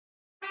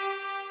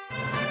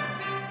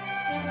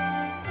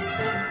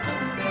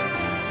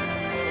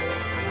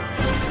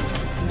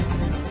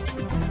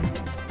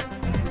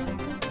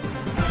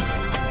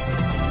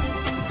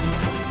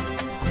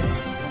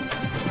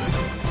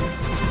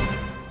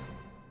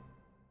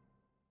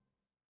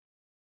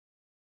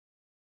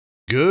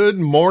Good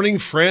morning,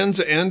 friends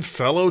and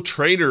fellow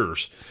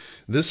traders.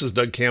 This is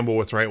Doug Campbell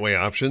with Right Way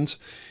Options,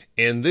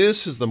 and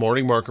this is the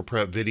morning market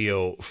prep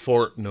video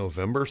for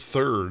November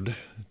 3rd,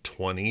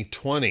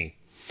 2020.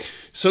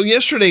 So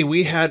yesterday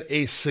we had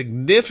a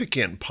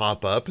significant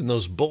pop-up, and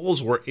those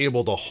bulls were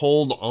able to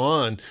hold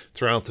on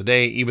throughout the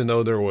day, even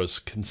though there was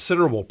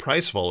considerable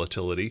price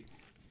volatility.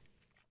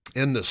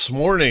 And this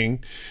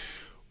morning,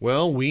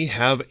 well, we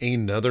have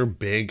another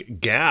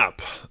big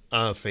gap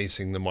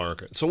facing the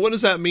market. So what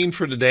does that mean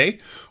for today?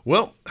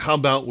 Well, how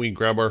about we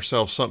grab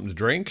ourselves something to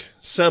drink,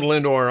 settle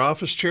into our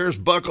office chairs,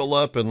 buckle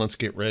up, and let's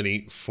get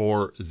ready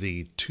for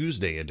the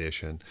Tuesday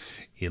edition,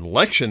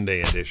 Election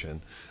Day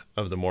edition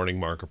of the Morning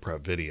Market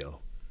Prep video.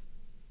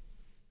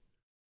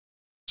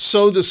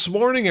 So this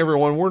morning,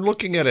 everyone, we're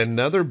looking at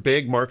another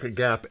big market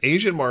gap.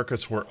 Asian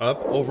markets were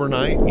up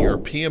overnight.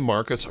 European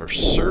markets are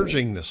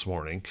surging this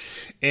morning,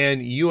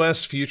 and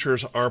U.S.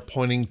 futures are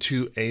pointing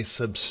to a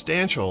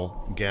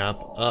substantial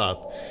gap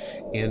up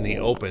in the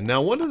open.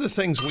 Now, one of the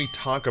things we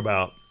talk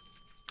about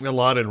a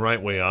lot in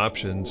Right Way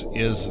Options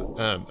is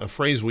a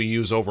phrase we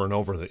use over and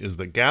over, is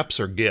that gaps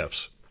are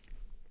gifts.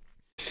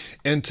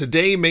 And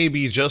today may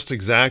be just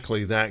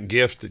exactly that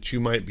gift that you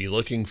might be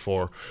looking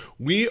for.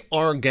 We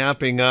are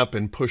gapping up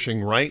and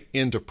pushing right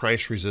into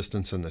price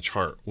resistance in the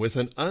chart with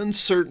an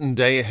uncertain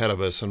day ahead of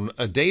us, and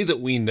a day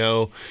that we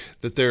know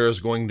that there is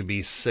going to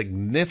be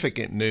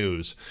significant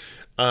news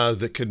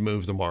that could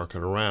move the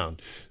market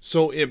around.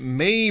 So it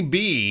may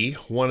be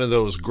one of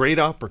those great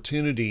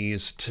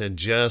opportunities to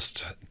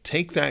just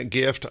take that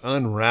gift,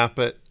 unwrap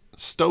it,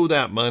 stow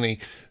that money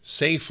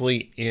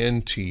safely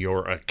into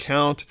your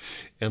account,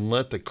 and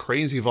let the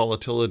crazy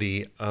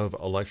volatility of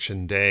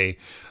election day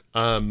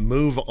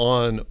move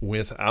on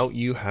without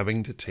you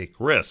having to take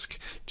risk.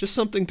 Just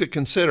something to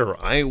consider.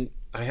 I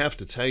have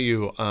to tell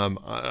you,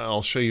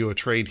 I'll show you a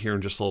trade here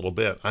in just a little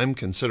bit. I'm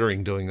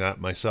considering doing that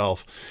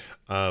myself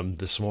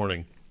this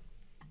morning.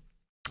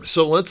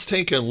 So let's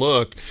take a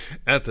look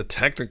at the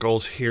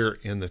technicals here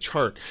in the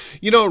chart.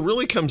 You know, it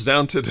really comes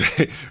down to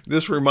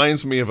this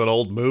reminds me of an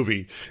old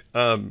movie.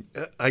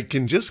 I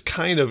can just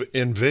kind of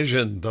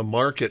envision the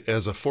market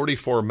as a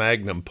 .44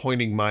 Magnum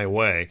pointing my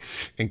way,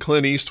 and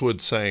Clint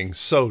Eastwood saying,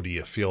 "So do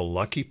you feel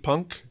lucky,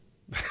 punk?"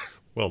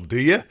 Well, do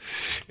you?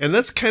 And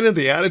that's kind of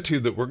the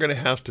attitude that we're going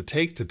to have to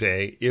take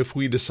today if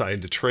we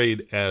decide to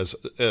trade as,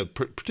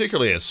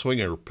 particularly as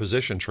swinger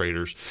position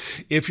traders.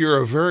 If you're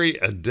a very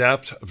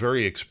adept,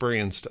 very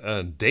experienced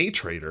day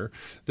trader,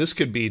 this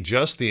could be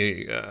just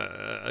the,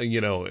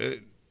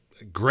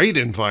 great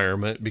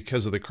environment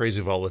because of the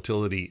crazy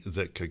volatility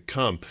that could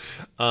come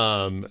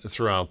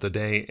throughout the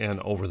day and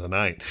over the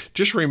night.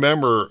 Just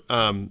remember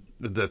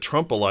the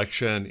Trump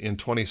election in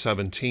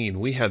 2017,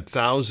 we had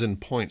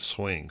 1,000-point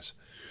swings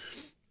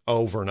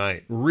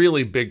overnight.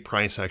 Really big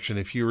price action.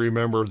 If you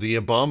remember the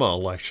Obama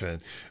election,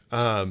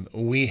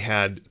 we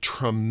had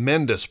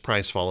tremendous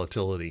price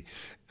volatility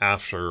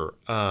after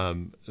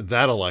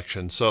that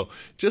election. So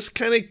just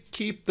kind of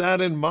keep that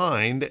in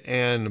mind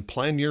and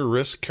plan your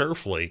risk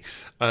carefully.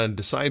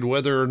 Decide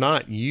whether or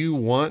not you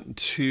want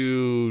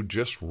to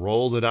just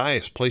roll the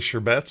dice, place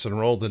your bets and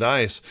roll the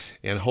dice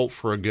and hope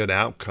for a good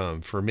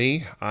outcome. For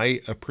me,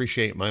 I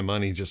appreciate my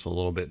money just a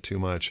little bit too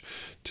much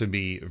to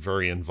be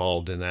very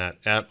involved in that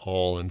at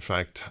all. In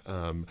fact,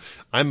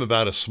 I'm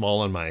about as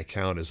small in my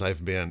account as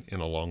I've been in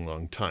a long,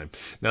 long time.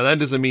 Now, that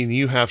doesn't mean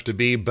you have to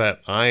be,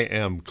 but I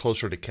am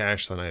closer to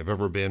cash than I've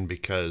ever been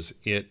because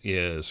it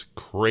is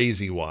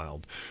crazy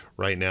wild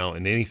right now,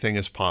 and anything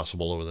is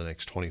possible over the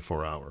next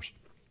 24 hours.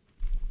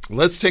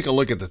 Let's take a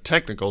look at the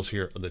technicals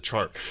here of the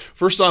chart.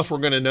 First off, we're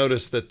going to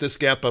notice that this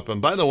gap up,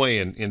 and by the way,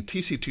 in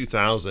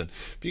TC2000,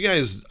 if you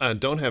guys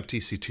don't have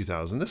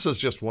TC2000, this is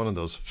just one of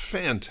those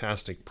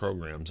fantastic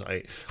programs.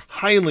 I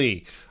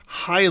highly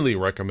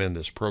recommend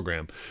this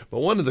program. But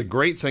one of the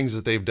great things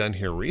that they've done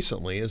here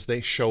recently is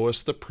they show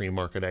us the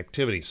pre-market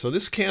activity. So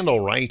this candle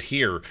right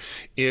here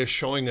is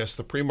showing us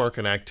the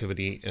pre-market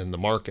activity in the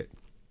market.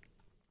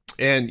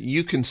 And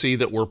you can see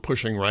that we're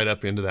pushing right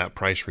up into that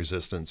price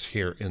resistance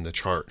here in the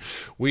chart.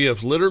 We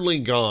have literally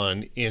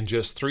gone in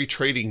just 3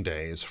 trading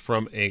days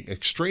from an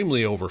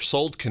extremely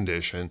oversold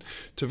condition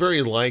to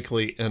very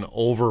likely an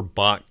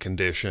overbought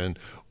condition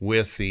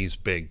with these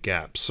big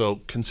gaps.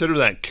 So consider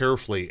that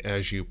carefully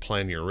as you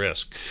plan your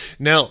risk.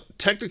 Now,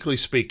 technically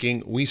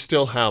speaking, we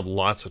still have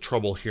lots of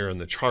trouble here in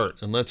the chart.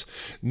 And let's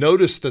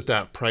notice that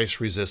that price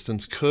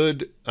resistance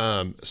could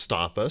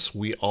stop us.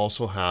 We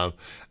also have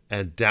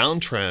a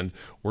downtrend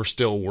we're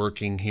still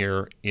working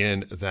here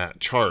in that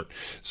chart.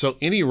 So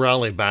any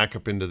rally back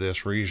up into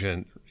this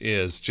region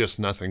is just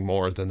nothing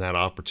more than that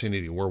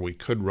opportunity where we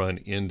could run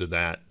into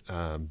that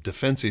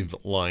defensive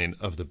line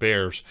of the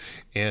bears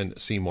and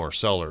see more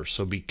sellers.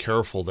 So be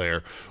careful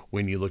there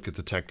when you look at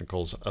the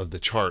technicals of the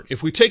chart.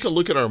 If we take a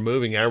look at our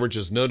moving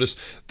averages, notice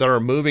that our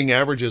moving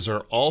averages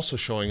are also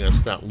showing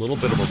us that little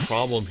bit of a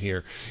problem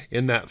here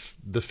in that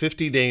the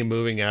 50-day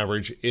moving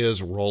average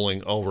is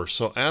rolling over.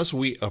 So as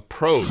we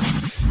approach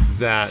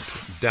that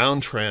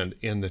downtrend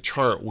in the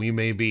chart, we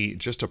may be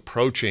just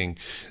approaching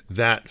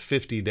that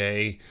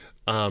 50-day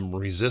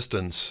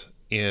resistance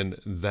in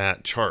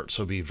that chart.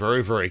 So be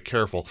very, very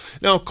careful.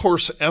 Now, of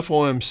course,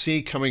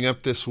 FOMC coming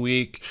up this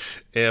week,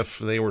 if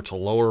they were to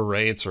lower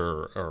rates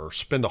or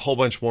spend a whole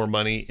bunch more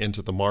money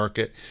into the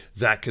market,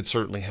 that could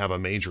certainly have a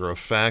major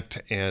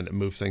effect and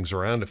move things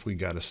around. If we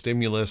got a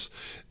stimulus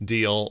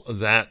deal,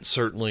 that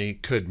certainly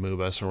could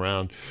move us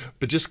around.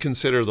 But just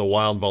consider the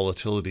wild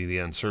volatility, the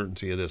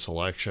uncertainty of this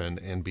election,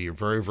 and be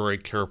very, very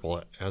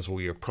careful as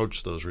we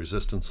approach those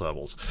resistance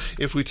levels.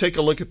 If we take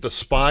a look at the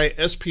SPY,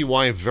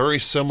 very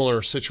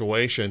similar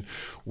situation.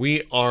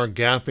 We are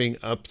gapping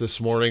up this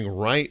morning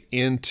right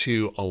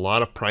into a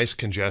lot of price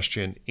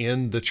congestion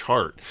in the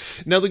chart.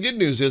 Now, the good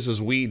news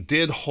is we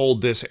did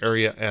hold this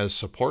area as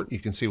support. You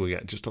can see we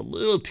got just a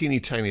little teeny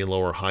tiny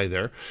lower high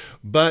there,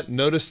 but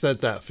notice that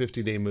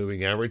 50-day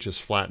moving average has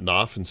flattened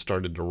off and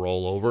started to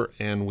roll over,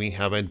 and we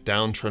have a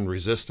downtrend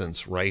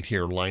resistance right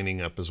here lining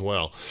up as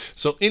well.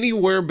 So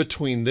anywhere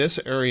between this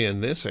area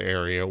and this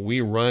area, we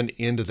run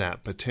into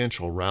that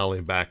potential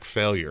rally back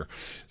failure.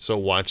 So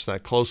watch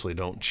that closely.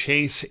 Don't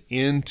chase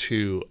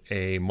into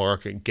a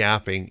market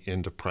gapping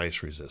into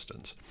price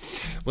resistance.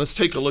 Let's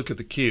take a look at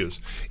the cues.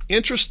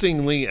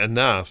 Interestingly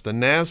enough, the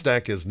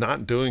NASDAQ is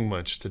not doing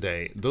much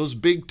today. Those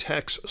big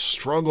techs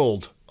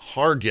struggled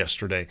hard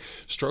yesterday,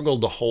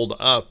 struggled to hold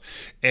up,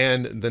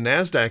 and the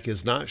NASDAQ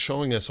is not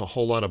showing us a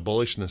whole lot of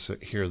bullishness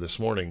here this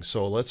morning.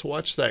 So let's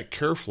watch that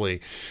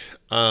carefully.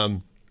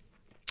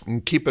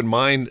 And keep in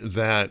mind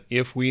that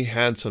if we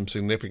had some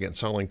significant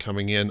selling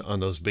coming in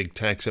on those big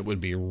techs, it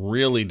would be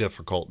really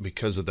difficult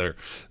because of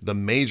the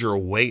major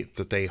weight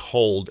that they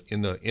hold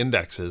in the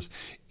indexes.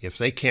 If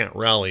they can't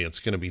rally, it's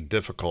going to be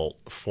difficult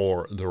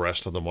for the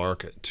rest of the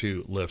market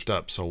to lift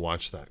up. So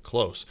watch that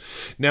close.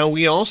 Now,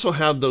 we also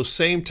have those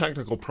same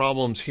technical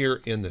problems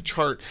here in the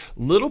chart.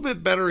 A little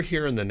bit better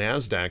here in the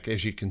NASDAQ,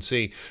 as you can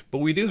see, but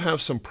we do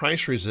have some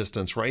price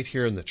resistance right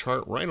here in the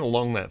chart, right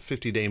along that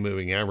 50-day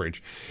moving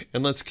average.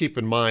 And let's keep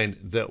in mind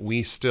that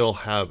we still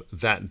have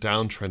that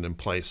downtrend in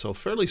place. So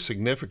fairly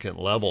significant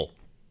level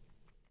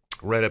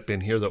right up in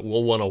here that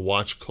we'll want to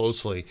watch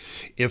closely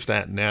if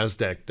that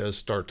NASDAQ does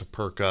start to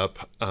perk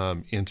up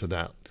into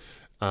that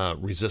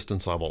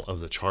resistance level of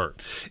the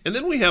chart. And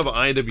then we have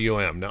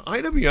IWM. Now,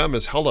 IWM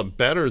has held up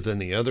better than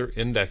the other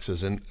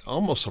indexes, and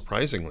almost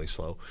surprisingly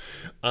so,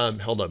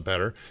 held up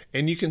better.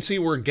 And you can see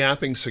we're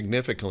gapping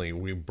significantly.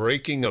 We're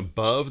breaking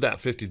above that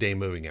 50-day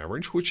moving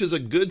average, which is a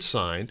good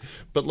sign,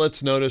 but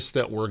let's notice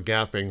that we're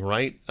gapping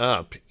right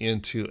up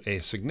into a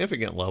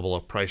significant level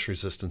of price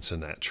resistance in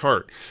that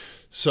chart.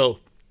 So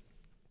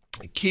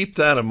keep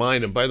that in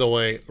mind. And by the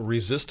way,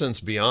 resistance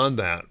beyond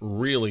that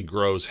really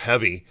grows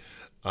heavy,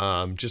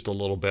 just a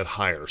little bit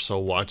higher. So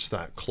watch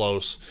that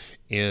close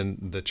in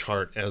the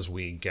chart as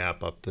we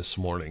gap up this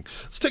morning.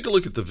 Let's take a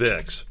look at the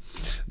VIX.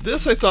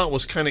 This I thought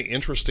was kind of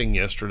interesting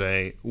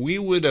yesterday. We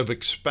would have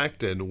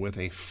expected, with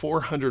a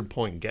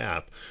 400-point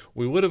gap,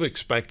 we would have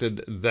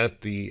expected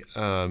that the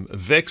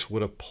VIX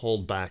would have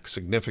pulled back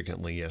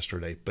significantly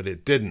yesterday, but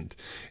it didn't.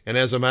 And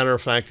as a matter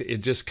of fact, it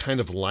just kind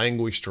of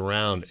languished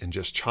around and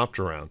just chopped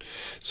around.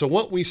 So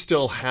what we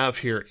still have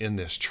here in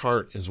this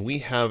chart is we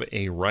have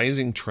a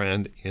rising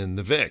trend in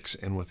the VIX,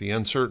 and with the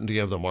uncertainty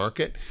of the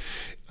market,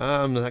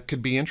 that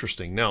could be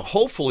interesting. Now,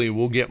 hopefully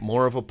we'll get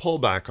more of a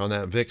pullback on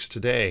that VIX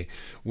today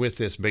with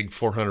this big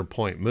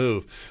 400-point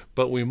move,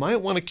 but we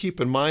might want to keep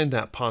in mind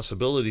that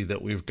possibility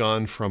that we've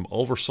gone from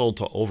oversold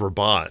to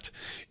overbought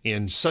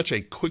in such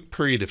a quick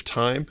period of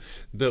time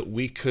that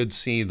we could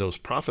see those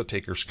profit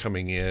takers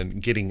coming in,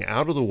 getting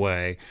out of the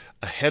way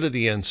ahead of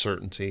the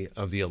uncertainty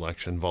of the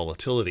election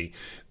volatility.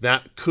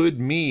 That could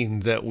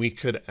mean that we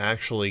could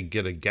actually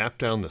get a gap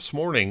down this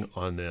morning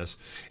on this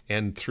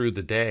and through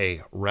the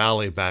day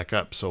rally back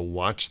up. So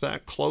watch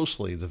that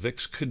closely. The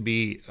VIX could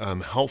be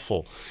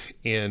helpful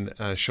in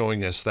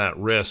showing us that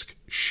risk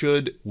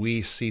should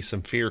we see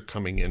some fear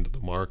coming into the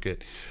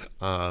market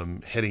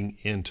heading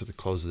into the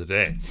close of the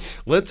day.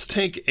 Let's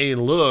take a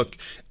look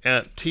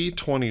at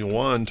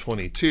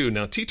T2122.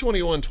 Now,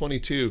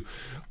 T2122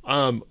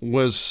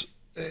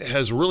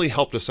 has really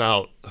helped us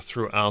out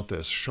throughout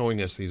this,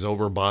 showing us these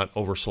overbought,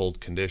 oversold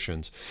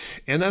conditions.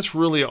 And that's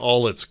really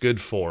all it's good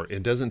for.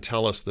 It doesn't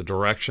tell us the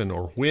direction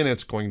or when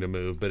it's going to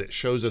move, but it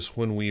shows us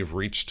when we've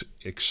reached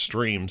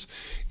extremes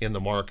in the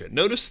market.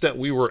 Notice that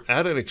we were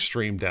at an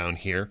extreme down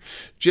here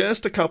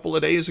just a couple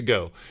of days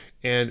ago.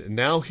 And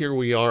now here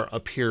we are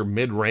up here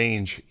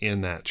mid-range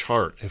in that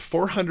chart. A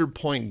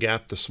 400-point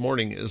gap this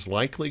morning is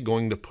likely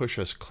going to push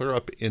us clear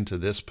up into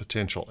this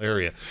potential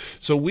area.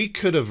 So we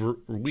could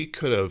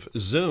have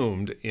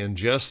zoomed in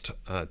just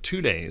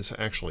 2 days,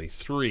 actually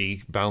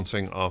 3,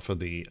 bouncing off of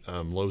the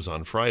lows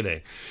on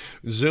Friday,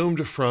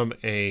 zoomed from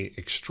a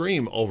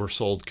extreme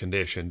oversold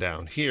condition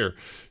down here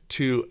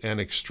to an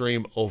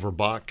extreme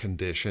overbought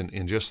condition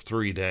in just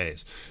 3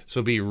 days.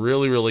 So be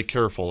really, really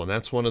careful. And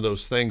that's one of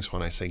those things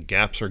when I say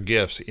gaps are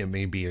gifts, it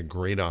may be a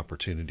great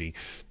opportunity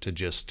to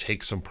just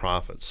take some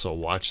profits. So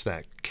watch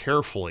that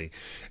carefully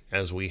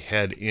as we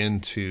head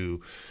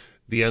into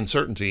the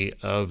uncertainty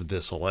of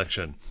this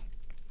election.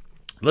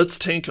 Let's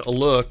take a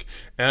look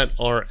at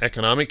our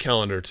economic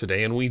calendar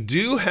today. And we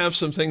do have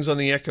some things on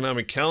the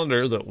economic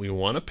calendar that we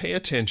want to pay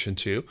attention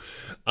to.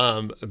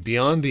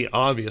 Beyond the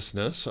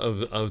obviousness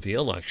of the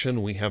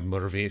election, we have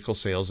motor vehicle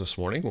sales this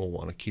morning. We'll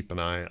want to keep an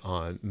eye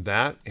on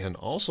that, and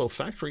also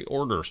factory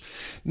orders.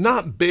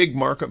 Not big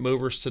market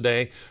movers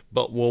today,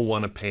 but we'll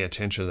want to pay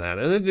attention to that.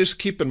 And then just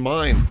keep in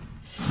mind,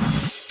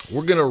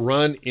 we're going to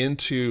run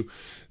into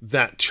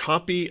that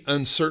choppy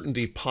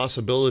uncertainty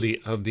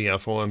possibility of the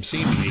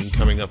FOMC meeting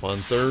coming up on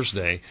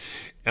Thursday.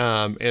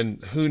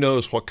 And who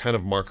knows what kind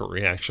of market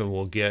reaction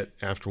we'll get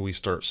after we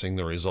start seeing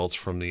the results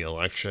from the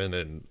election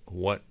and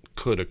what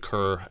could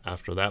occur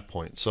after that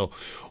point. So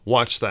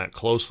watch that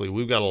closely.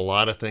 We've got a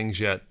lot of things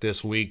yet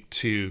this week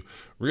to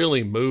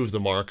really move the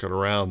market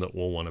around that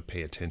we'll want to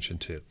pay attention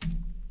to.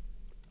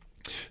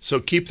 So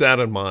keep that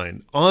in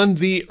mind. On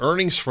the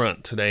earnings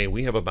front today,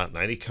 we have about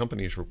 90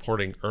 companies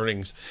reporting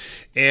earnings.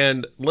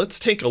 And let's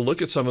take a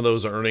look at some of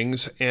those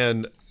earnings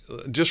and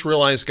just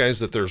realize, guys,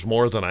 that there's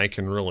more than I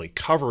can really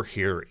cover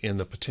here in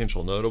the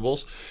potential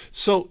notables.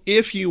 So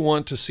if you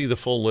want to see the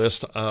full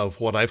list of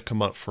what I've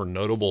come up for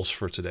notables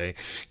for today,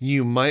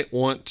 you might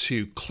want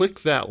to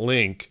click that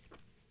link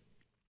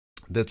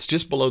that's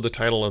just below the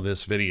title of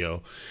this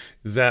video.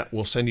 That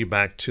will send you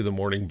back to the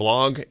morning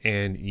blog,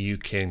 and you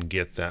can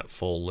get that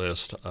full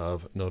list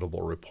of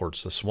notable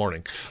reports this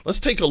morning. Let's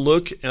take a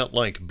look at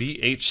like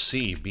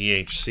BHC.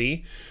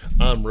 BHC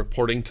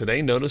reporting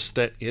today. Notice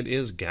that it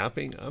is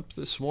gapping up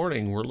this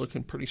morning. We're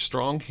looking pretty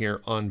strong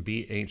here on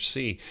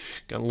BHC.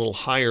 Got a little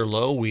higher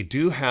low. We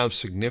do have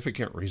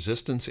significant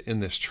resistance in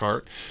this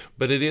chart,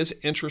 but it is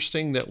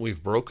interesting that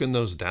we've broken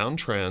those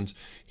downtrends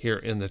here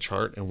in the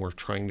chart, and we're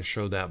trying to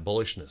show that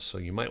bullishness. So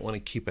you might want to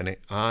keep an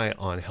eye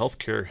on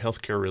healthcare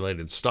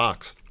related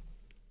stocks.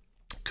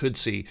 Could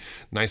see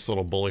nice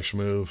little bullish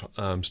move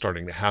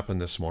starting to happen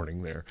this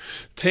morning there.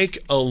 Take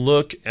a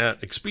look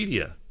at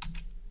Expedia.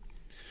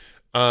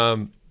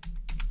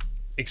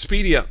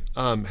 Expedia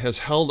has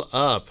held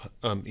up,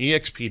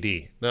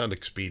 EXPD, not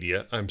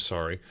Expedia, I'm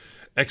sorry,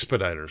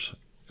 Expeditors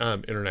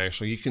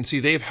International. You can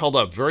see they've held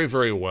up very,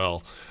 very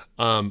well.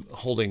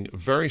 Holding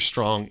very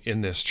strong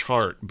in this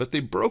chart, but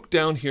they broke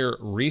down here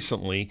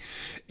recently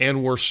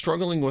and we're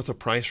struggling with a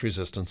price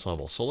resistance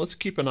level. So let's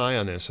keep an eye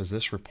on this as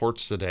this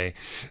reports today.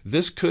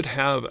 This could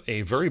have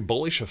a very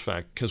bullish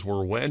effect because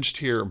we're wedged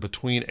here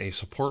between a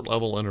support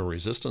level and a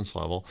resistance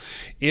level.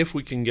 If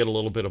we can get a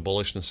little bit of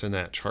bullishness in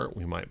that chart,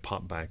 we might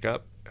pop back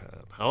up.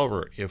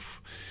 However,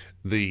 if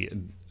the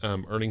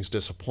earnings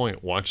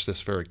disappoint, watch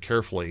this very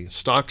carefully.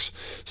 Stocks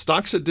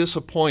that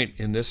disappoint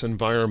in this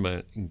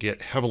environment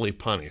get heavily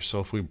punished. So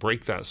if we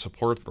break that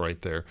support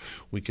right there,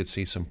 we could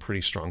see some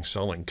pretty strong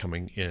selling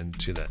coming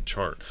into that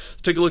chart.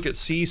 Let's take a look at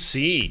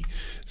CC.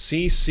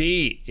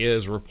 CC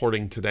is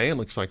reporting today. It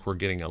looks like we're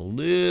getting a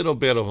little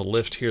bit of a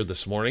lift here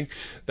this morning.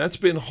 That's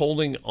been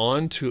holding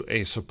on to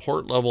a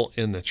support level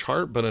in the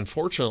chart, but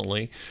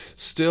unfortunately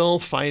still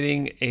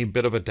fighting a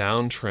bit of a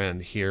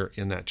downtrend here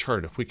in that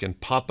chart. If we can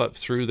pop up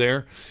through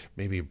there,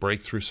 maybe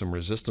break through some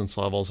resistance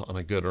levels on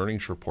a good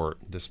earnings report,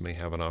 this may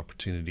have an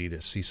opportunity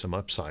to see some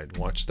upside.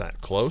 Watch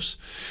that close.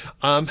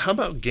 How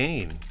about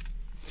Gain?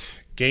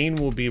 Gain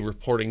will be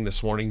reporting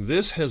this morning.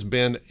 This has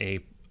been a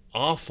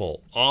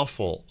awful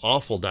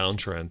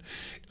downtrend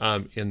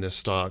in this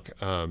stock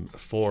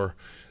for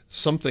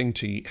something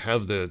to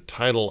have the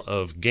title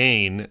of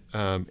gain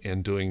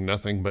and doing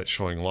nothing but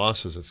showing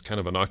losses. It's kind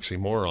of an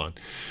oxymoron.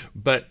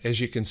 But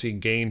as you can see,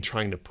 Gain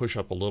trying to push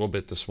up a little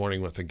bit this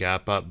morning with a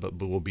gap up, but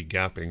we'll be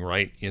gapping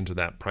right into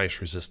that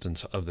price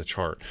resistance of the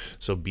chart.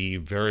 So be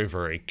very,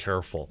 very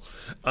careful.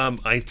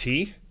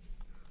 IT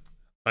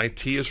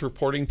is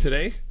reporting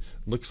today.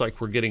 Looks like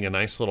we're getting a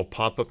nice little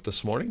pop-up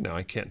this morning. Now,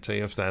 I can't tell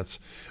you if that's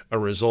a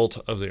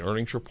result of the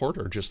earnings report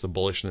or just the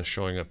bullishness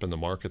showing up in the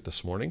market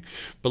this morning.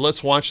 But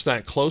let's watch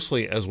that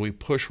closely as we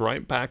push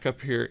right back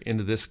up here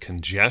into this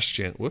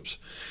congestion.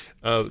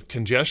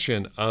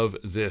 Congestion of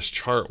this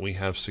chart. We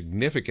have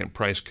significant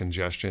price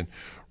congestion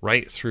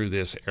right through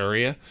this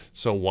area.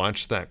 So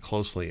watch that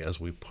closely as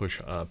we push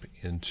up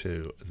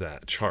into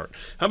that chart.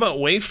 How about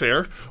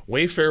Wayfair?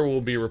 Wayfair will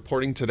be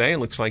reporting today. It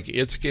looks like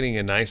it's getting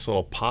a nice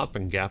little pop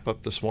and gap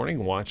up this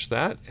morning. Watch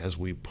that as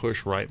we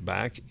push right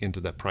back into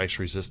the price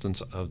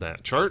resistance of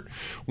that chart.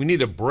 We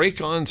need to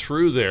break on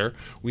through there.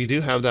 We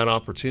do have that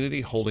opportunity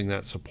holding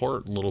that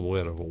support, a little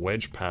bit of a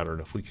wedge pattern.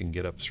 If we can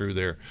get up through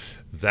there,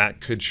 that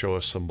could show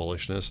us some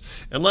bullishness.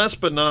 And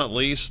last but not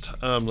least,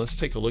 let's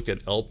take a look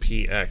at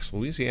LPX,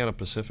 Louisiana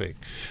Pacific.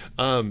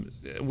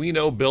 We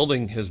know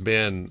building has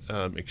been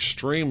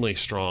extremely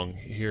strong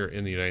here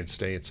in the United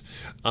States,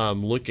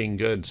 looking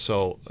good.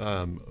 So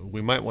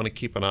we might want to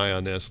keep an eye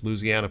on this.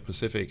 Louisiana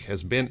Pacific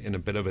has been in a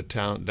bit of a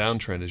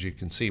downtrend, as you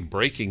can see,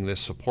 breaking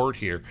this support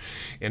here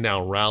and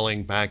now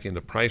rallying back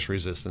into price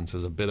resistance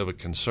is a bit of a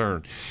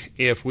concern.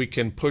 If we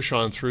can push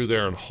on through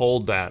there and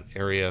hold that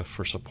area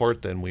for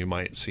support, then we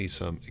might see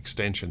some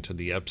extension to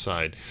the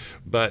upside.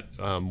 But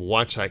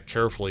watch that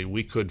carefully.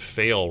 We could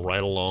fail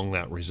right along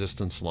that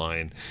resistance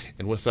line,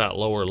 and with that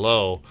lower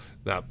low,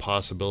 that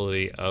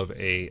possibility of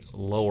a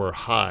lower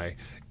high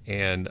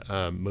and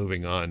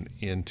moving on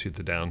into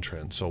the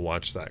downtrend. So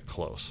watch that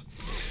close.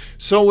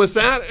 So with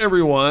that,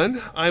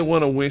 everyone, I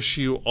want to wish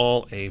you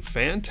all a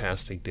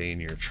fantastic day in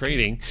your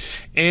trading.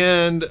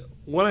 And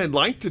what I'd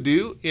like to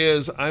do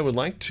is I would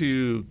like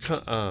to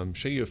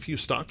show you a few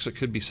stocks that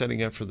could be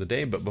setting up for the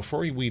day. But before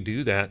we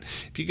do that,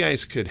 if you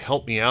guys could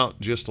help me out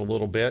just a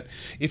little bit.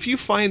 If you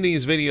find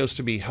these videos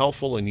to be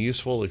helpful and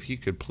useful, if you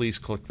could please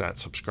click that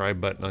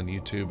subscribe button on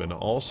YouTube and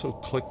also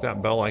click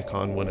that bell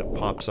icon when it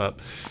pops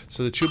up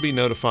so that you'll be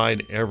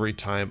notified every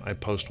time I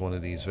post one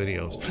of these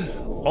videos.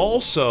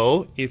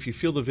 Also, if you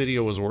feel the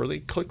video was worthy,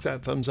 click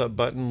that thumbs up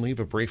button, leave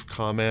a brief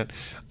comment.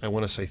 I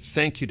want to say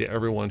thank you to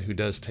everyone who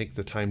does take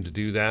the time to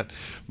do that.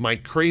 My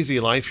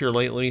crazy life here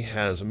lately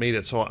has made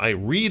it so I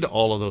read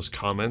all of those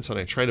comments and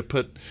I try to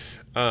put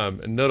a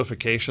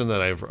notification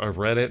that I've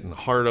read it and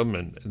heart them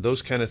and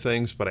those kind of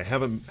things, but I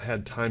haven't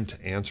had time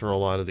to answer a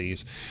lot of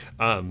these.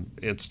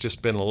 It's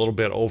just been a little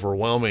bit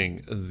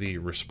overwhelming, the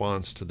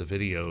response to the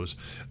videos,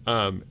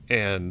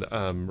 and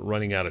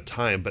running out of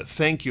time. But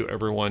thank you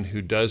everyone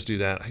who does do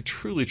that. I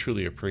truly,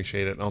 truly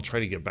appreciate it, and I'll try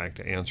to get back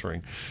to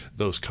answering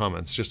those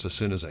comments just as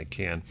soon as I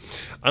can.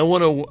 I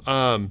want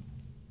to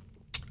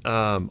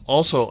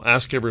also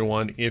ask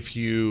everyone, if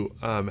you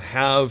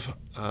have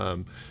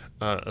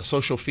a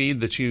social feed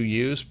that you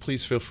use,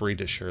 please feel free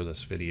to share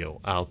this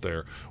video out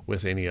there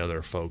with any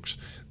other folks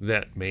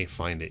that may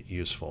find it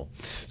useful.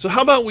 So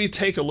how about we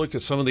take a look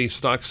at some of these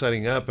stocks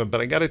setting up? But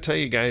I got to tell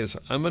you guys,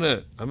 I'm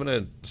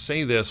gonna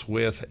say this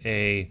with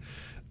a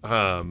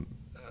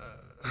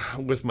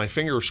with my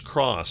fingers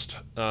crossed,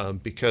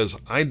 because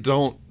I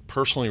don't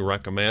personally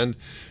recommend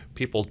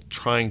people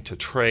trying to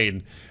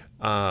trade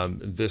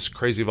this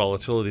crazy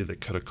volatility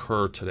that could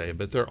occur today.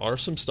 But there are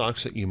some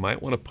stocks that you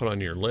might want to put on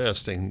your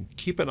list and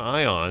keep an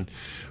eye on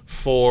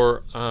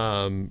for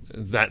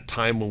that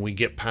time when we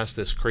get past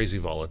this crazy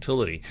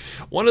volatility.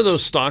 One of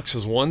those stocks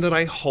is one that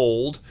I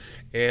hold,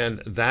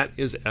 and that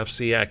is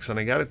FCX. And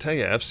I got to tell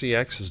you,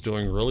 FCX is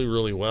doing really,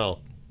 really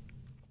well.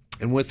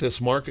 And with this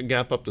market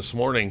gap up this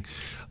morning,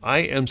 I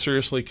am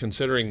seriously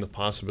considering the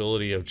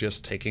possibility of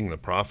just taking the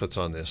profits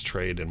on this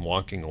trade and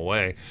walking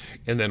away,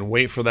 and then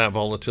wait for that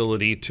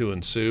volatility to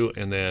ensue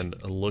and then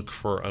look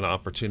for an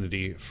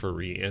opportunity for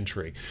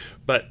re-entry.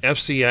 But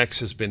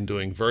FCX has been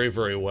doing very,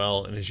 very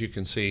well. And as you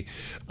can see,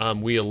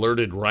 we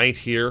alerted right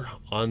here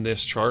on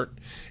this chart,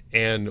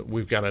 and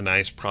we've got a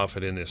nice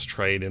profit in this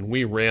trade. And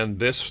we ran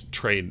this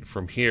trade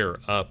from here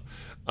up,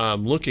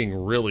 looking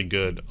really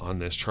good on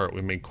this chart.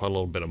 We made quite a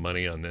little bit of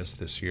money on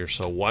this year,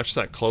 so watch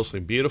that closely.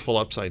 Beautiful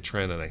upside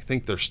trend, and I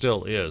think there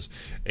still is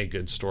a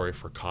good story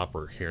for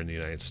copper here in the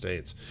United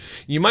States.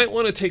 You might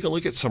want to take a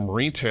look at some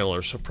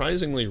retailers.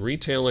 Surprisingly,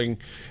 retailing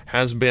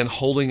has been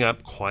holding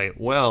up quite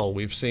well.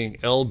 We've seen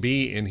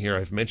LB in here.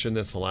 I've mentioned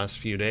this the last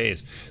few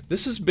days.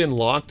 This has been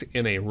locked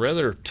in a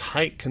rather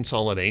tight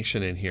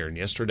consolidation in here, and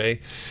yesterday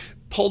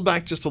pulled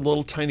back just a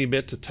little tiny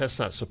bit to test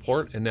that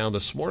support, and now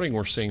this morning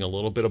we're seeing a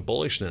little bit of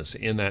bullishness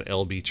in that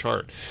LB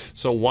chart.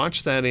 So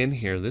watch that in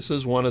here. This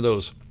is one of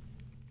those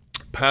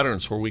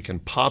patterns where we can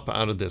pop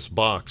out of this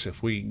box.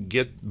 If we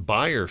get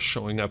buyers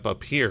showing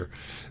up here,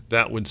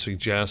 that would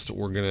suggest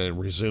we're going to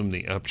resume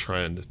the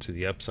uptrend to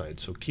the upside.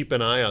 So keep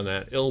an eye on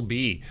that.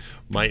 LB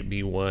might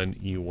be one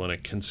you want to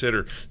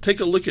consider. Take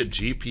a look at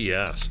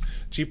GPS.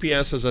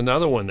 GPS is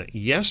another one that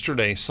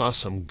yesterday saw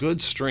some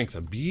good strength,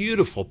 a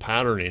beautiful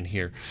pattern in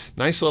here.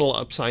 Nice little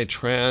upside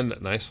trend,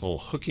 nice little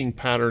hooking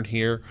pattern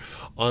here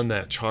on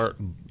that chart.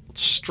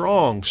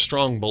 Strong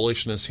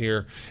bullishness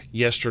here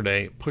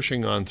yesterday,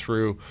 pushing on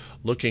through,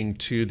 looking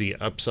to the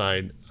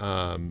upside.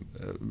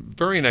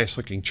 Very nice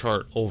looking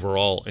chart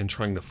overall, and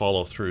trying to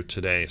follow through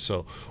today.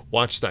 So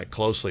watch that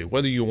closely.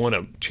 Whether you want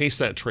to chase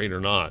that trade or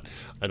not,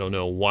 I don't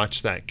know.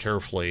 Watch that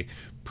carefully.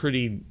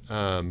 Pretty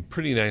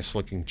nice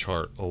looking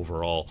chart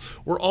overall.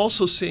 We're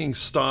also seeing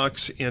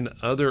stocks in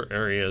other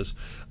areas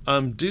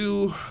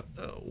do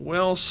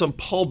well, some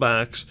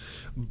pullbacks,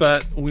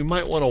 but we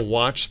might want to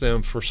watch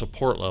them for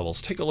support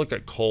levels. Take a look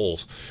at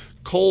Kohl's.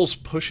 Kohl's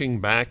pushing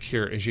back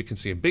here, as you can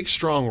see, a big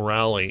strong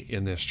rally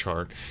in this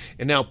chart,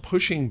 and now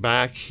pushing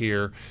back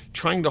here,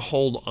 trying to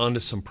hold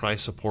onto some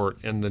price support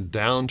and the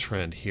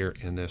downtrend here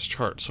in this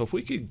chart. So if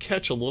we could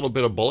catch a little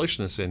bit of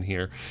bullishness in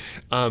here,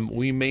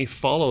 we may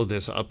follow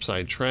this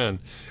upside trend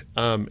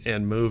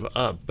and move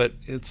up. But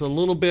it's a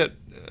little bit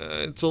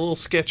it's a little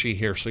sketchy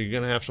here, so you're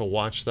going to have to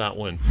watch that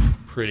one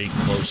pretty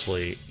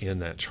closely in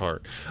that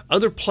chart.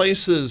 Other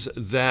places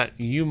that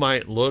you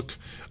might look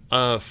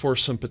for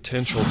some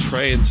potential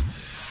trades,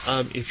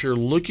 if you're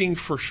looking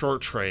for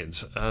short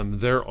trades,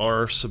 there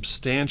are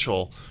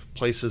substantial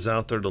places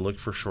out there to look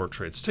for short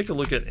trades. Take a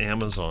look at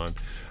Amazon.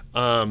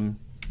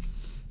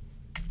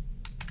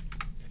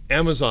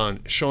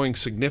 Amazon showing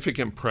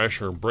significant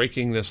pressure,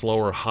 breaking this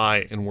lower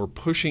high, and we're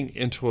pushing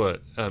into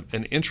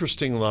an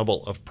interesting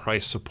level of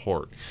price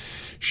support.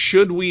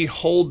 Should we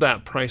hold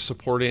that price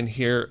support in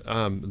here,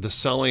 the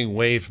selling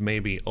wave may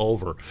be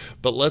over.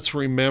 But let's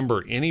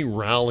remember, any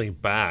rally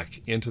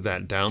back into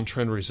that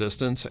downtrend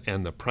resistance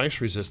and the price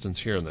resistance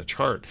here in the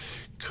chart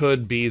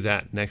could be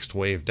that next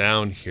wave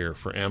down here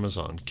for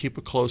Amazon. Keep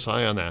a close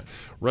eye on that.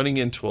 Running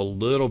into a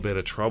little bit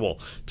of trouble.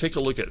 Take a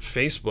look at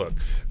Facebook.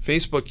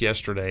 Facebook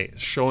yesterday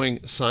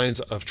showing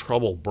signs of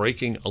trouble,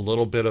 breaking a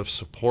little bit of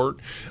support.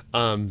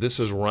 This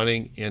is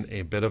running in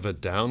a bit of a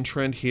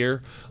downtrend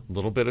here. A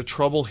little bit of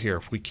trouble here.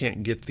 If we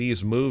can't get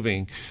these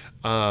moving,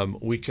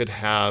 we could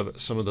have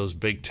some of those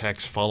big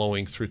techs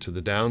following through to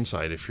the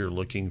downside if you're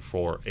looking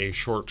for a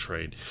short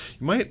trade.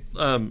 You might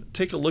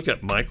take a look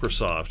at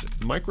Microsoft.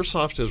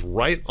 Microsoft is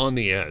right on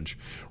the edge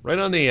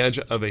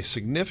of a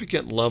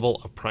significant level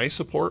of price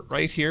support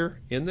right here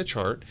in the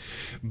chart,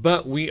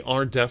 but we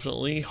are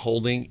definitely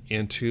holding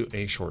into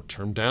a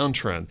short-term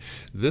downtrend.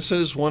 This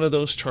is one of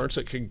those charts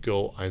that could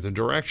go either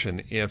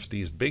direction. If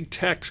these big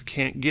techs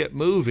can't get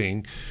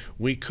moving,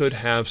 we could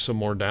have some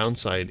more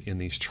downside in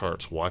these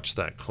charts. Watch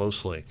that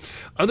closely.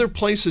 Other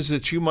places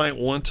that you might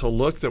want to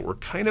look that were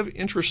kind of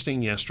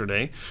interesting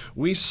yesterday,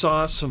 we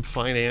saw some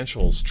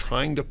financials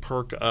trying to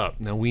perk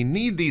up. Now, we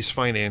need these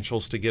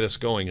financials to get us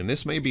going, and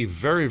this may be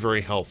very,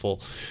 very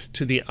helpful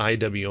to the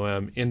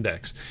IWM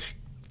index.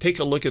 Take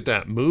a look at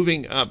that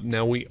moving up.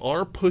 Now we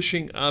are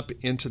pushing up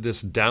into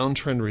this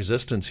downtrend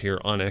resistance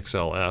here on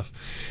XLF,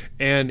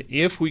 and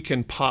if we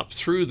can pop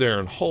through there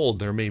and hold,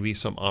 there may be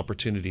some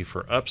opportunity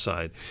for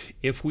upside.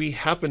 If we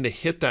happen to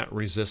hit that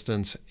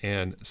resistance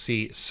and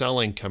see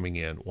selling coming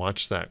in,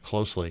 watch that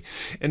closely.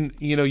 And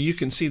you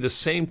can see the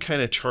same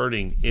kind of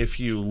charting if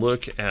you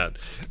look at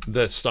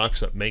the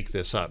stocks that make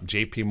this up.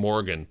 JP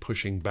Morgan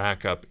pushing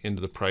back up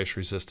into the price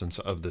resistance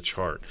of the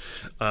chart.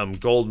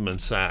 Goldman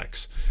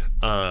Sachs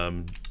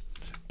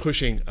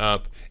pushing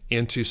up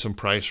into some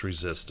price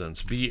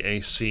resistance.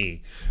 BAC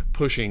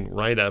pushing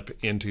right up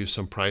into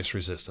some price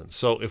resistance.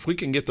 So if we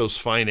can get those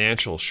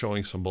financials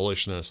showing some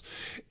bullishness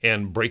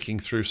and breaking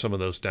through some of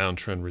those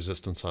downtrend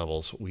resistance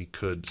levels, we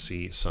could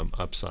see some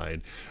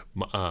upside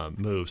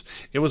moves.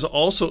 It was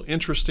also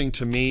interesting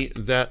to me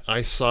that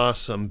I saw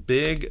some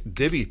big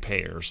divvy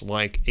payers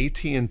like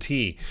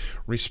AT&T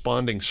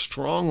responding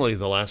strongly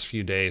the last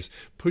few days,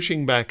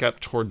 pushing back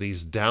up toward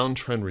these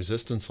downtrend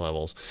resistance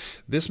levels.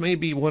 This may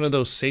be one of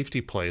those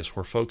safety plays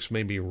where folks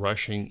may be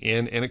rushing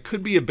in, and it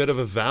could be a bit of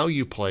a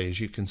value play. As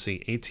you can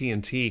see,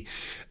 AT&T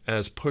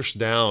has pushed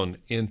down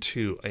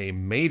into a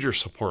major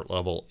support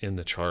level in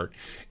the chart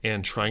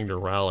and trying to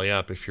rally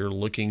up. If you're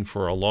looking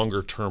for a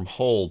longer term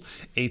hold,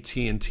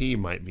 AT&T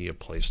might be a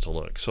place to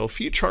look. So a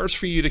few charts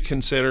for you to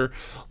consider.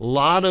 A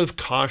lot of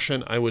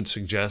caution I would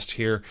suggest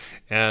here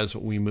as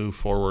we move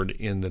forward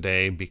in the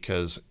day,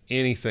 because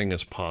anything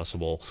is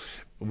possible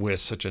with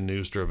such a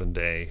news-driven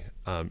day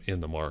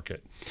in the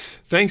market.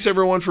 Thanks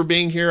everyone for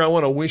being here. I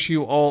want to wish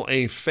you all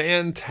a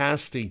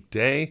fantastic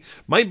day.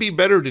 Might be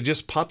better to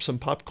just pop some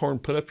popcorn,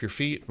 put up your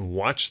feet, and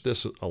watch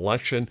this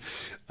election.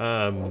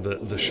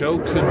 The show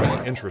could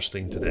be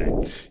interesting today.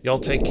 Y'all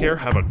take care.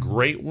 Have a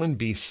great one.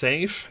 Be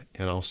safe.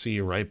 And I'll see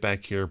you right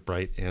back here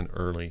bright and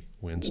early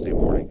Wednesday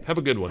morning. Have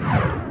a good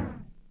one.